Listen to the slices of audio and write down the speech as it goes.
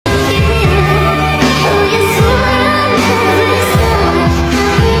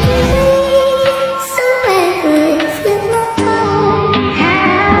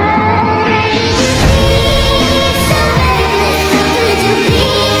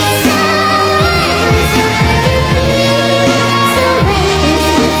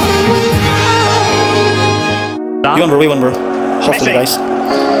We won, bro. Hopefully, guys.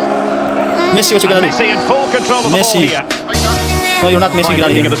 Messi, what you gonna do? Messi in full control of the ball here. No, you're not Messi. Get out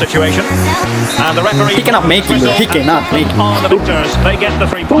of here. The situation. And the referee. He cannot make it, bro. He cannot make it. On the victors, they get the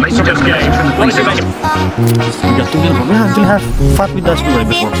 3 points of this game. What is it making? We got 2-0, bro. Yeah, until have fought with us right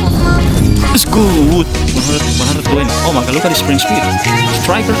before. Let's go, Wood. 120. Oh my god, look at his sprint speed.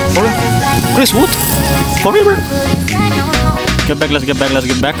 Striker, for real. Chris Wood. For real, bro. Get back, let's get back, let's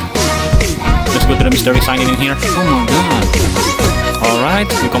get back. Let's go to the mystery signing in here. Oh my god.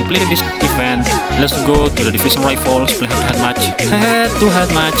 Alright, we completed this event. Let's go to the division rifles, play head-to-head match. Head-to-head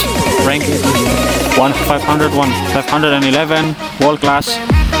match. Rank 1-500, 1-511, world class.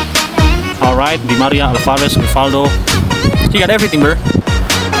 Alright, Di Maria, Alvarez, Rivaldo. He got everything, bro.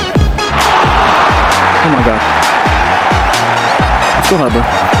 Oh my god. It's too hard, bro.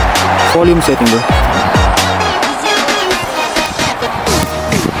 Volume setting, bro.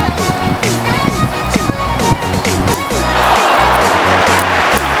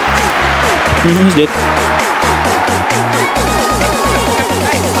 He's dead.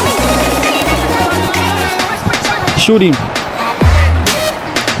 Shoot him.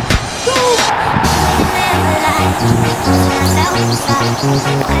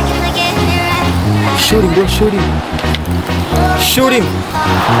 Shoot him, bro, shoot him. Shoot him.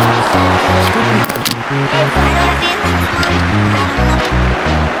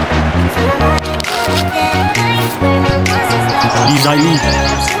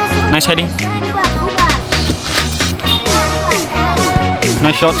 Nice heading.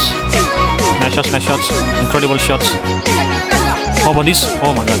 Nice shots. Nice shots, nice shots. Incredible shots. How about this?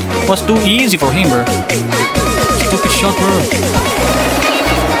 Oh my god. It was too easy for him, bro. Stupid shot, bro.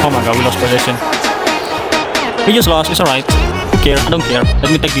 Oh my god, we lost possession. We just lost, it's alright. Who cares? I don't care.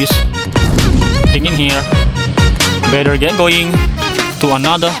 Let me take this. Take in here. Better get going to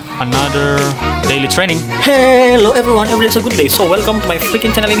another daily training. Hello everyone, it's a good day. So welcome to my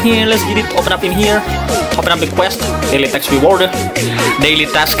freaking channel in here. Let's get it. Open up in here. Open up the quest. Daily task reward. Daily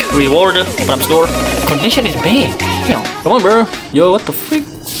task reward. Open up store. Condition is bad. Come on, bro. Yo, what the freak?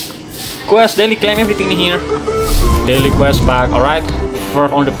 Quest daily, claim everything in here. Daily quest back. Alright.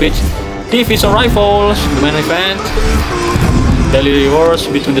 First on the pitch. Division rifles. The main event. Daily rewards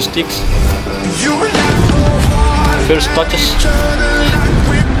between the sticks. First touches.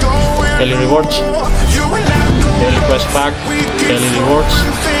 Daily rewards. Daily quest pack. Daily rewards.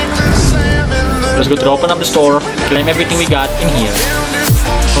 Let's go to open up the store. Claim everything we got in here.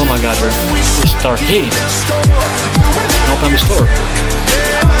 Oh my god, bro. Start hitting. Open up the store.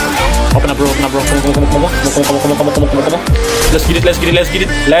 Open up, bro. Open up, bro. Come on. Let's get it. Let's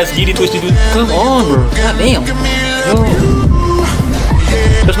get it, twisted dude. Come on, bro. God damn. Yo.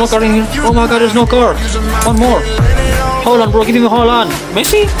 There's no car in here. Oh my god, there's no car. One more. Hold on, bro. Give me a hold on.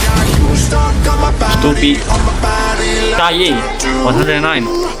 Messi? Stupid. Kaye. 109.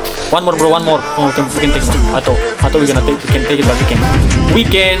 One more, bro. One more. Oh, we can take it. I thought we can take it, but we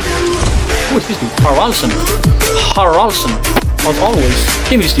can. Who is this dude? Harrelson. As always.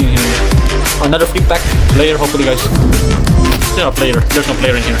 Give me this thing here. Another flip back. Player, hopefully, guys. There's no player. There's no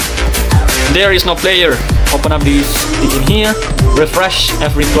player in here. There is no player. Open up this in here. Refresh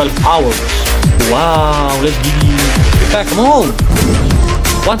every 12 hours. Wow, let's get it back. Come on.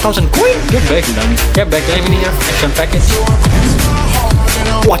 1,000 coin. Get back, dummy. Get back. Claim in here. Action package.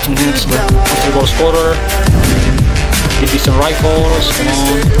 Watch minutes, bro. Master goal scorer. Division rifles. Come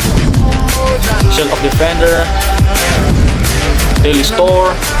on. Shield of defender. Daily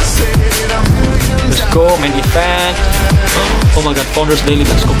store. Let's go. Main event. Oh my god, Founders Daily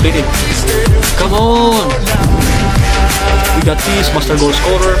that's completed. Come on. We got this. Master goal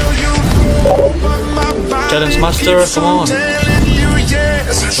scorer. Challenge master. Come on.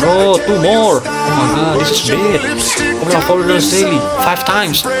 Bro, 2 more. Oh my god, this is bad. Come on, Founders Daily. 5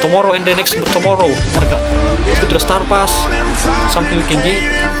 times. Tomorrow and the next tomorrow. Oh my god. Let's go to the Star Pass. Something we can get.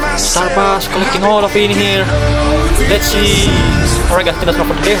 Star Pass. Collecting all of it in here. Let's see. Alright guys, that's all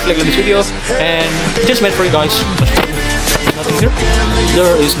for today. Like this video. And just meant for you guys. Nothing here.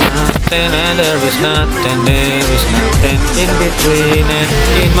 There is nothing and there is nothing. There is nothing in between. And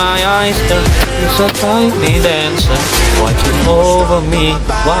in my eyes there is a tiny dancer watching over me.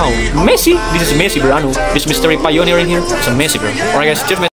 Wow, Messi. This is Messi, bro. This mystery pioneer in here. It's a Messi, bro. Alright guys, cheers.